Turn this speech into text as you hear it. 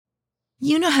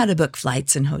You know how to book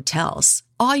flights and hotels.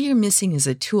 All you're missing is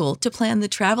a tool to plan the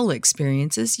travel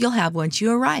experiences you'll have once you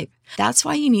arrive. That's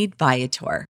why you need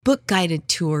Viator. Book guided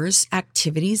tours,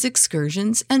 activities,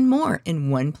 excursions, and more in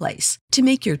one place to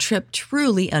make your trip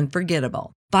truly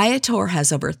unforgettable. Viator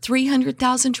has over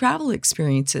 300,000 travel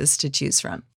experiences to choose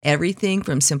from. Everything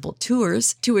from simple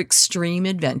tours to extreme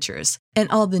adventures and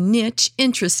all the niche,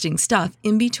 interesting stuff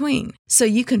in between. So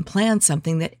you can plan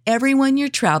something that everyone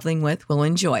you're traveling with will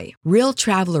enjoy. Real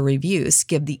traveler reviews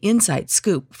give the inside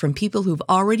scoop from people who've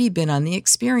already been on the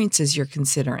experiences you're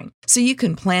considering. So you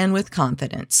can plan with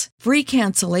confidence. Free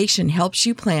cancellation helps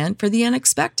you plan for the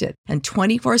unexpected. And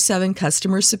 24/7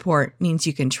 customer support means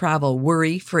you can travel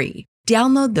worry-free.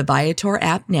 Download the Viator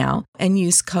app now and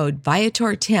use code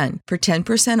Viator10 for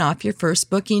 10% off your first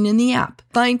booking in the app.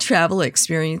 Find travel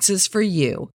experiences for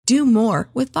you. Do more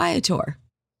with Viator.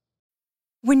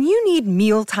 When you need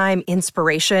mealtime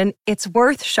inspiration, it's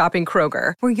worth shopping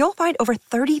Kroger, where you'll find over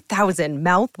 30,000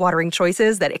 mouth-watering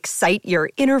choices that excite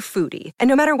your inner foodie. And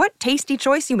no matter what tasty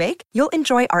choice you make, you'll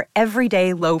enjoy our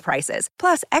everyday low prices,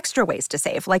 plus extra ways to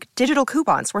save, like digital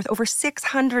coupons worth over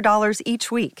 $600 each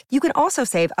week. You can also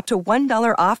save up to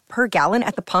 $1 off per gallon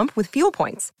at the pump with fuel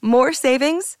points. More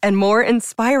savings and more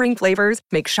inspiring flavors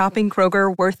make shopping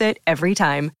Kroger worth it every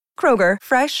time. Kroger,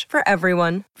 fresh for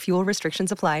everyone. Fuel restrictions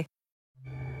apply.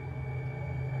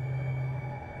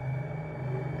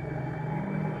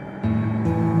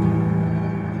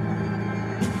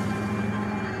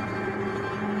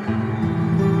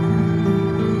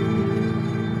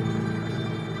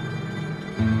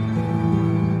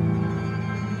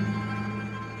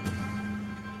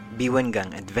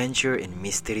 Biwanggang Adventure and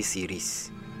Mystery Series,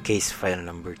 Case File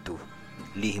Number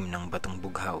 2, Lihim ng Batong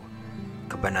Bughaw,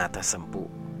 Kabanata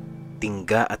 10,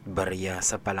 Tingga at Barya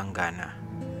sa Palanggana.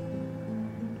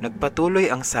 Nagpatuloy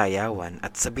ang sayawan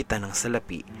at sabitan ng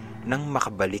salapi nang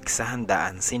makabalik sa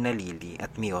handaan sina Lily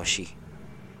at Miyoshi.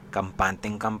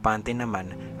 Kampanteng-kampante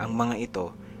naman ang mga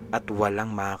ito at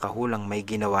walang makakahulang may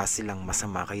ginawa silang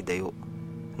masama kay Dayo.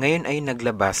 Ngayon ay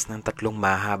naglabas ng 3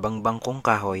 mahabang bangkong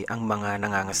kahoy ang mga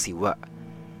nangangasiwa.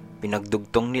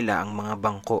 Pinagdugtong nila ang mga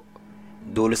bangko,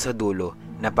 dulo sa dulo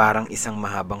na parang isang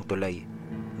mahabang tulay.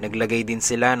 Naglagay din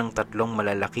sila ng 3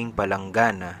 malalaking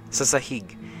palanggana sa sahig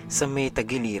sa may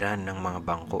tagiliran ng mga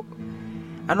bangko.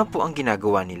 Ano po ang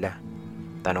ginagawa nila?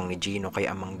 Tanong ni Gino kay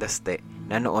Amang Daste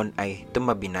na noon ay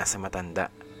tumabi na sa matanda.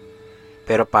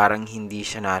 Pero parang hindi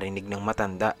siya narinig ng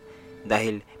matanda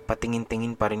dahil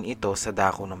patingin-tingin pa rin ito sa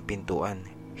dako ng pintuan.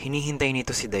 Hinihintay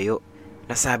nito si Dayo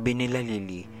na sabi nila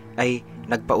Lily ay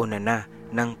nagpauna na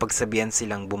nang pagsabihan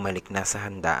silang bumalik na sa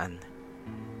handaan.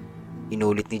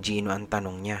 Inulit ni Gino ang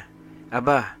tanong niya.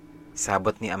 Aba,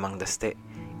 sabot ni Amang Daste,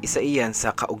 isa iyan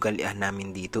sa kaugalian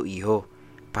namin dito, iho,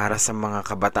 para sa mga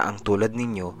kabataang tulad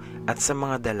ninyo at sa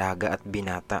mga dalaga at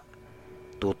binata.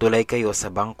 Tutulay kayo sa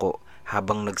bangko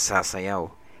habang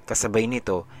nagsasayaw. Kasabay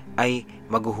nito ay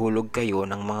maghuhulog kayo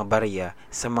ng mga barya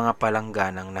sa mga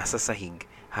palangganang nasa sahig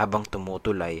habang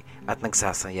tumutulay at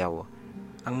nagsasayaw.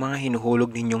 Ang mga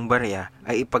hinuhulog ninyong barya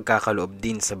ay ipagkakaloob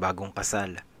din sa bagong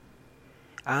kasal.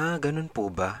 Ah, ganun po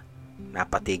ba?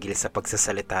 Napatigil sa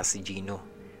pagsasalita si Gino.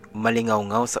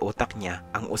 Umalingaw-ngaw sa utak niya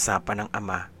ang usapan ng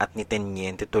ama at ni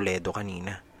Teniente Toledo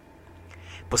kanina.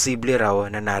 Posible raw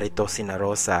na narito sina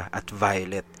Rosa at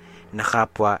Violet na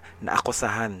kapwa na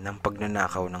akusahan ng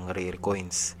pagnanakaw ng rare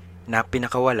coins na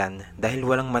pinakawalan dahil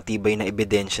walang matibay na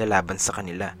ebidensya laban sa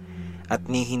kanila at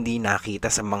ni hindi nakita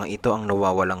sa mga ito ang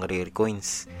nawawalang rare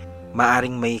coins.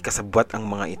 Maaring may kasabwat ang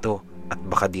mga ito at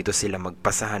baka dito sila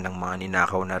magpasahan ng mga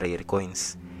ninakaw na rare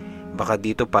coins. Baka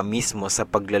dito pa mismo sa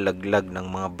paglalaglag ng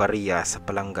mga barya sa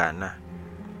Palanggana.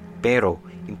 Pero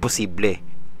imposible,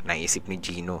 naisip ni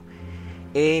Gino.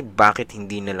 Bakit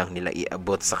hindi na lang nila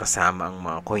iabot sa kasama ang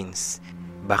mga coins?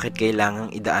 Bakit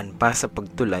kailangang idaan pa sa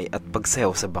pagtulay at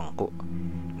pagsayaw sa bangko?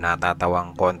 Natatawa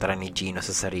ang kontra ni Gino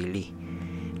sa sarili.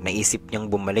 Naisip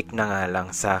niyang bumalik na nga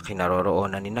lang sa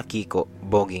kinaroroonan ni Kiko,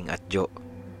 Boging at Joe.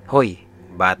 Hoy,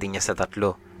 bati niya sa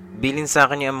 3. Bilin sa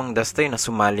akin ni Amang Daste na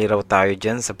sumali raw tayo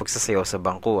dyan sa pagsasayaw sa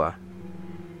bangko ah.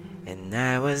 And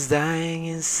I was dying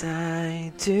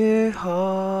inside to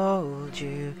hold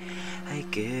you. I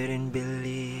couldn't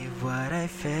believe what I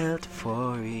felt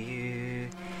for you.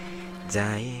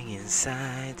 Dying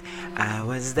inside, I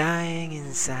was dying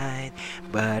inside,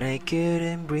 but I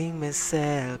couldn't bring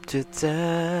myself to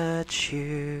touch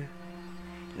you.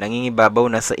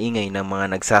 Nangingibabaw na sa ingay ng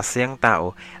mga nagsasayang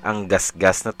tao ang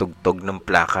gasgas na tugtog ng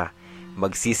plaka.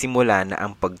 Magsisimula na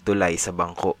ang pagtulay sa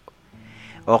bangko.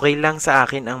 Okay lang sa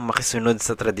akin ang makisunod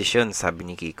sa tradisyon, sabi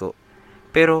ni Kiko.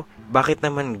 Pero bakit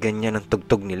naman ganyan ang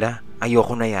tugtog nila?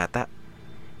 Ayoko na yata.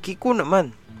 Kiko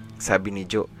naman, sabi ni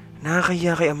Joe.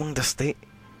 Nakakahiya kay amang daste.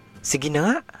 Sige na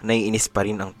nga, naiinis pa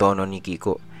rin ang tono ni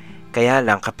Kiko. Kaya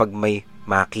lang kapag may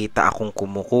makita akong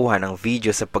kumukuha ng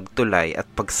video sa pagtulay at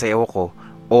pagsayaw ko,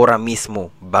 ora mismo,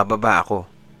 bababa ako.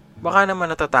 Baka naman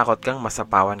natatakot kang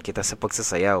masapawan kita sa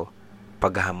pagsasayaw,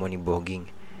 paghamon ni Boging.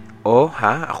 Oh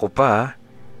ha, ako pa,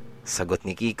 sagot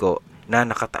ni Kiko na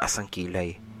nakataas ang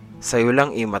kilay. Sa'yo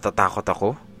lang matatakot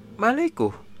ako? Malay ko.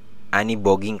 Ani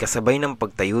Boging kasabay ng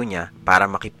pagtayo niya para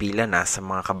makipila na sa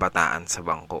mga kabataan sa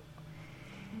bangko.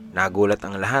 Nagulat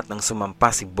ang lahat nang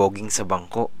sumampa si Boging sa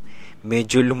bangko.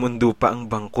 Medyo lumundo pa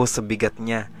ang bangko sa bigat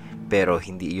niya, pero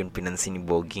hindi iyon pinansin ni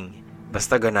Boging.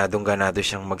 Basta ganadong-ganado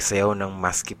siyang magsayaw ng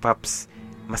maski pops,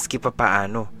 maski pa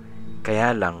paano.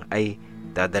 Kaya lang ay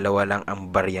dadalawa lang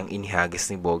ang baryang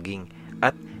inihagis ni Boging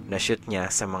at nashoot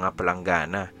niya sa mga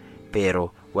palanggana,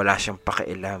 pero wala siyang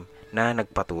pakialam na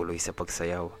nagpatuloy sa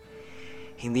pagsayaw.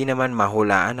 Hindi naman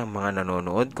mahulaan ng mga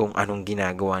nanonood kung anong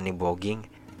ginagawa ni Boging.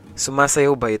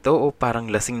 Sumasayaw ba ito o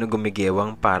parang lasing na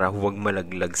gumigewang para huwag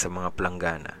malaglag sa mga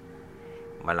palanggana?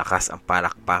 Malakas ang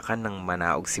palakpakan ng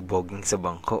manaog si Boging sa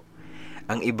bangko.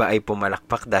 Ang iba ay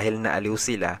pumalakpak dahil naaliw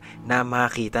sila na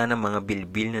makakita ng mga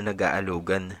bilbil na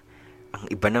nag-aalugan. Ang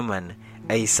iba naman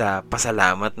ay sa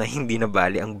pasalamat na hindi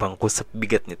nabali ang bangko sa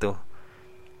bigat nito.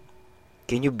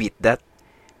 Can you beat that?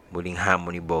 Muling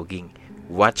hamon ni Boging.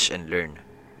 Watch and learn,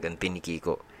 ganti ni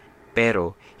Kiko.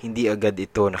 Pero hindi agad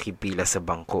ito nakipila sa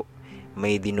bangko.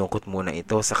 May dinukot muna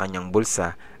ito sa kanyang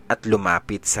bulsa at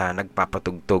lumapit sa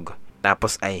nagpapatugtog.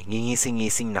 Tapos ay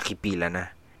ngingising-ngising nakipila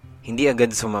na. Hindi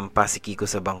agad sumampa si Kiko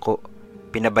sa bangko.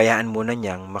 Pinabayaan muna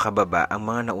niyang makababa ang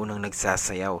mga naunang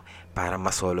nagsasayaw para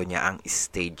masolo niya ang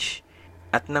stage.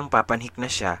 At nang papanhik na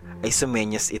siya ay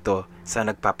sumenyas ito sa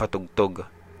nagpapatugtog.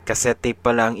 Cassette tape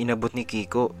pala ang inabot ni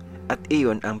Kiko at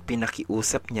iyon ang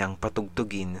pinakiusap niyang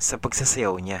patugtugin sa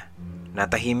pagsasayaw niya.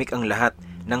 Natahimik ang lahat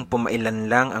nang pumailan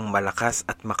lang ang malakas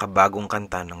at makabagong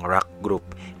kanta ng rock group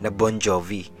na Bon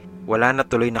Jovi. Wala na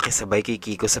tuloy nakisabay kay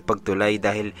Kiko sa pagtulay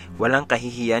dahil walang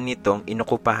kahihiyan nitong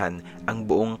inukupahan ang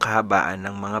buong kahabaan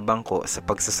ng mga bangko sa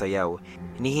pagsasayaw.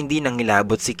 Hindi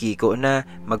nangilabot si Kiko na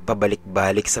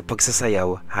magpabalik-balik sa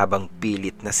pagsasayaw habang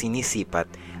pilit na sinisipat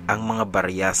ang mga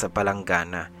barya sa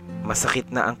palanggana. Masakit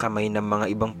na ang kamay ng mga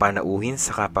ibang panauhin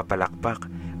sa kapapalakpak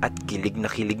at kilig na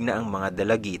ang mga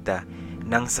dalagita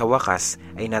nang sa wakas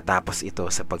ay natapos ito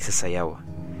sa pagsasayaw.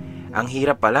 Ang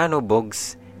hirap pala no,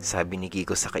 Bogs, sabi ni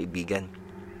Kiko sa kaibigan.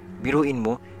 Biruin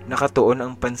mo, nakatuon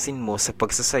ang pansin mo sa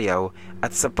pagsasayaw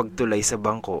at sa pagtulay sa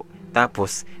bangko,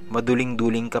 tapos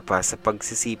maduling-duling ka pa sa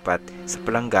pagsisipat sa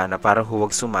palanggana para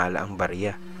huwag sumala ang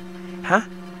barya. Ha?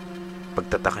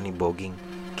 Pagtataka ni Boging.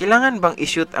 Kailangan bang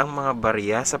i-shoot ang mga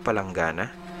barya sa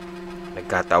palanggana?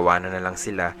 Nagkatawanan na lang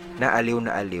sila na aliw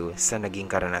sa naging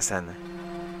karanasan.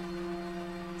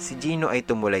 Si Gino ay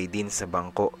tumulay din sa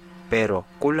bangko, pero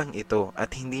kulang ito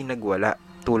at hindi nagwala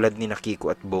tulad ni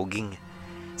Kiko at Boging.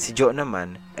 Si Joe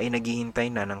naman ay naghihintay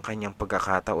na ng kanyang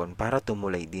pagkakataon para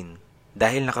tumulay din.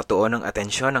 Dahil nakatuon ang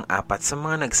atensyon ng apat sa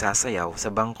mga nagsasayaw sa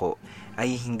bangko,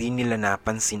 ay hindi nila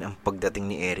napansin ang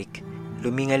pagdating ni Eric.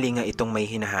 Lumingalinga itong may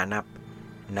hinahanap.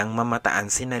 Nang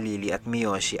mamataan si Lily at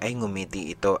Miyoshi ay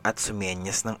ngumiti ito at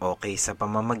sumenyas ng okay sa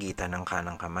pamamagitan ng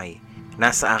kanang kamay.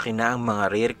 Nasa akin na ang mga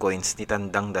rare coins ni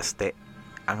Tandang Daste,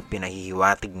 ang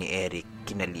pinahihiwatig ni Eric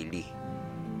kina Lily.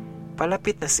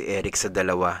 Palapit na si Eric sa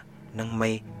dalawa nang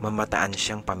may mamataan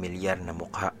siyang pamilyar na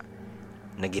mukha.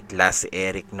 Nagitla si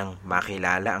Eric nang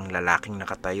makilala ang lalaking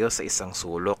nakatayo sa isang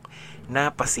sulok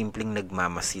na pasimpleng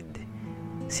nagmamasid.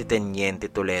 Si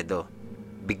Teniente Toledo.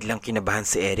 Biglang kinabahan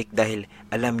si Eric dahil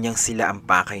alam niyang sila ang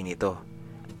pakay nito.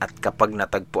 At kapag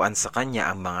natagpuan sa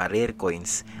kanya ang mga rare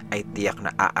coins ay tiyak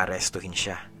na aarestuhin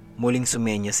siya. Muling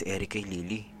sumenya si Eric kay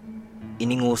Lily.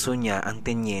 Ininguso niya ang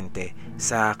tenyente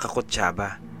sa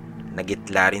kakutsaba.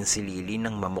 Nagitla rin si Lily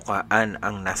nang mamukaan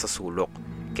ang nasa sulok.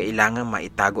 Kailangang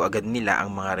maitago agad nila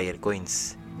ang mga rare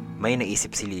coins. May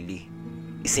naisip si Lily.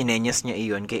 Isinenyas niya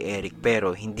iyon kay Eric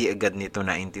pero hindi agad nito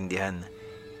naintindihan.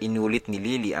 Inulit ni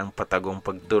Lily ang patagong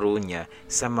pagturo niya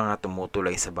sa mga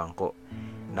tumutulay sa bangko.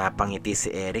 Napangiti si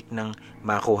Eric nang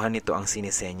makuha nito ang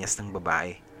sinisenyas ng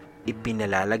babae.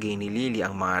 Ipinalalagay ni Lily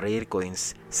ang mga rare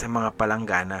coins sa mga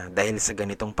palanggana dahil sa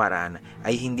ganitong paraan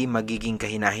ay hindi magiging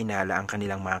kahinahinala ang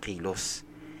kanilang mga kilos.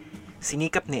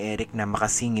 Sinikap ni Eric na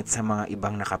makasingit sa mga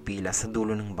ibang nakapila sa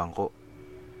dulo ng bangko.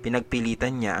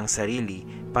 Pinagpilitan niya ang sarili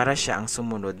para siya ang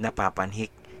sumunod na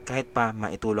papanhik kahit pa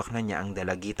maitulak na niya ang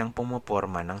dalagitang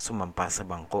pumoporma ng sumampa sa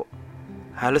bangko.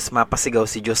 Halos mapasigaw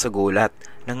si Joe sa gulat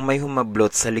nang may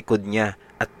humablot sa likod niya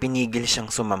at pinigil siyang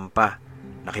sumampa.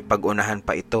 Nakipag-unahan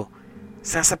pa ito.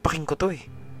 Sasapakin ko to eh.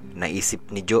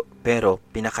 Naisip ni Jo pero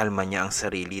pinakalma niya ang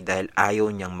sarili dahil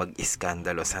ayaw niyang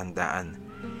mag-iskandalo sa handaan.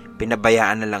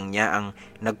 Pinabayaan na lang niya ang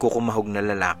nagkukumahog na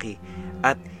lalaki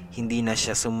at hindi na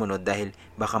siya sumunod dahil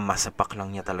baka masapak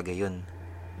lang niya talaga yun.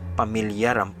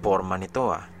 Pamilyar ang forma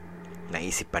nito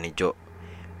naisip pa ni Jo.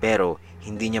 Pero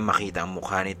hindi niya makita ang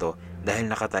mukha nito dahil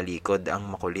nakatalikod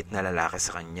ang makulit na lalaki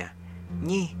sa kanya.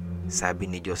 "Nyi," sabi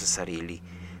ni Jo sa sarili,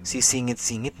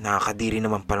 "sisingit-singit, nakakadiri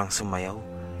naman palang sumayaw.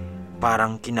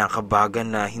 Parang kinakabagan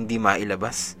na hindi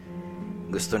mailabas."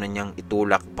 Gusto na niyang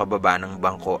itulak pababa ng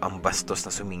bangko ang bastos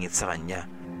na sumingit sa kanya.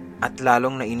 At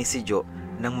lalong nainis si Jo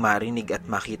nang marinig at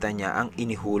makita niya ang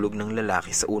inihulog ng lalaki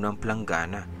sa unang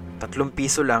palanggana. 3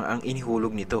 piso lang ang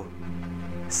inihulog nito.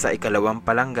 Sa ikalawang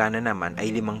palanggana naman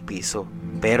ay 5 piso.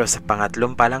 Pero sa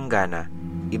pangatlong palanggana,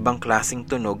 ibang klaseng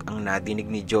tunog ang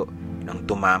nadinig ni Jo nang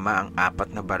tumama ang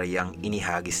 4 na baryang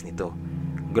inihagis nito.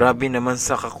 "Grabe naman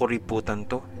sa kakuriputan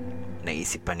to,"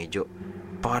 naisip pa ni Jo.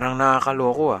 "Parang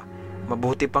nakakaloko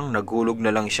Mabuti pang naghulog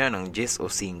na lang siya ng 10 o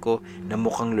 5 na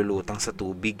mukhang lulutang sa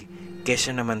tubig,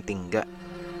 kesa naman tingga."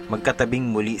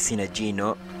 Magkatabing muli sina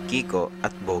Gino, Kiko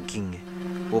at Boging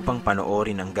upang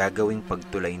panoorin ang gagawing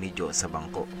pagtulay ni Jo sa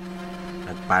bangko.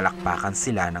 Nagpalakpakan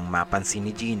sila nang mapansin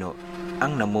ni Gino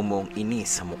ang namumuong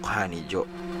inis sa mukha ni Jo.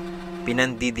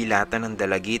 Pinandidilatan ng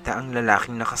dalagita ang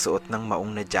lalaking nakasuot ng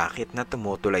maong na jacket na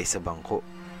tumutulay sa bangko.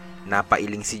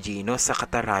 Napailing si Gino sa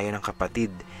katarayan ng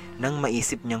kapatid nang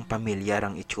maisip niyang pamilyar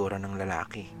ang itsura ng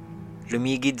lalaki.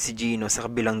 Lumigid si Gino sa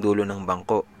kabilang dulo ng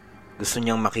bangko. Gusto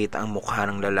niyang makita ang mukha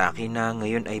ng lalaki na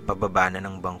ngayon ay pababa na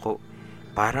ng bangko.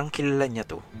 Parang kilala niya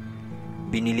to.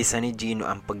 Binilisan ni Gino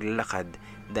ang paglalakad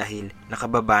dahil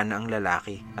nakababa na ang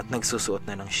lalaki at nagsusuot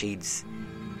na ng shades.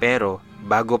 Pero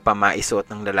bago pa maisuot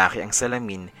ng lalaki ang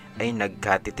salamin ay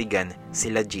nagkatitigan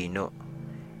sila Gino.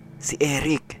 "Si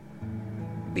Eric!"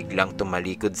 Biglang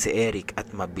tumalikod si Eric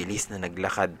at mabilis na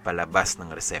naglakad palabas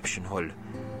ng reception hall.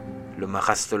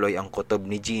 Lumakas tuloy ang kutob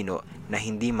ni Gino na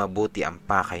hindi mabuti ang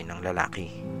pakay ng lalaki.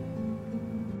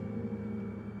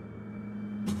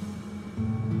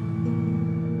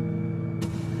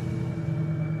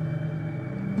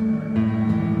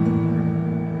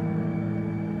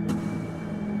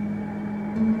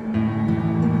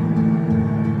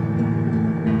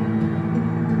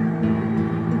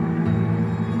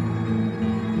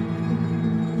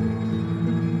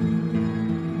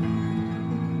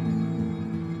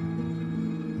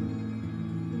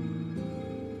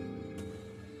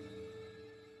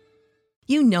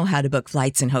 You know how to book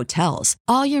flights and hotels.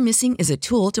 All you're missing is a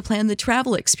tool to plan the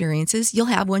travel experiences you'll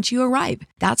have once you arrive.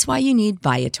 That's why you need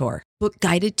Viator. Book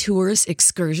guided tours,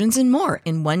 excursions, and more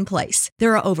in one place.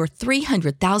 There are over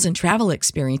 300,000 travel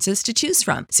experiences to choose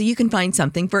from, so you can find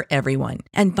something for everyone.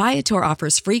 And Viator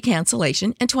offers free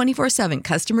cancellation and 24/7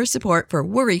 customer support for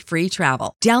worry-free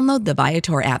travel. Download the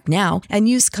Viator app now and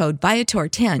use code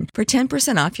Viator10 for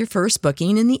 10% off your first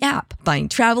booking in the app. Find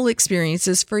travel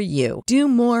experiences for you. Do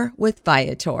more with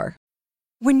Viator.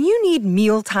 When you need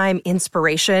mealtime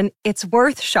inspiration, it's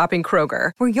worth shopping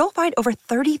Kroger, where you'll find over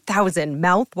 30,000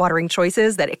 mouth-watering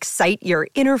choices that excite your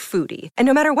inner foodie. And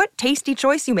no matter what tasty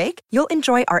choice you make, you'll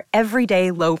enjoy our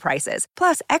everyday low prices,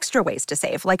 plus extra ways to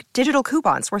save, like digital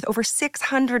coupons worth over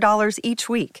 $600 each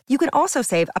week. You can also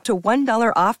save up to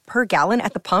 $1 off per gallon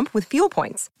at the pump with fuel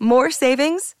points. More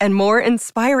savings and more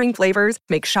inspiring flavors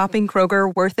make shopping Kroger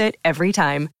worth it every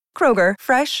time. Kroger,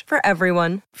 fresh for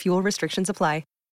everyone. Fuel restrictions apply.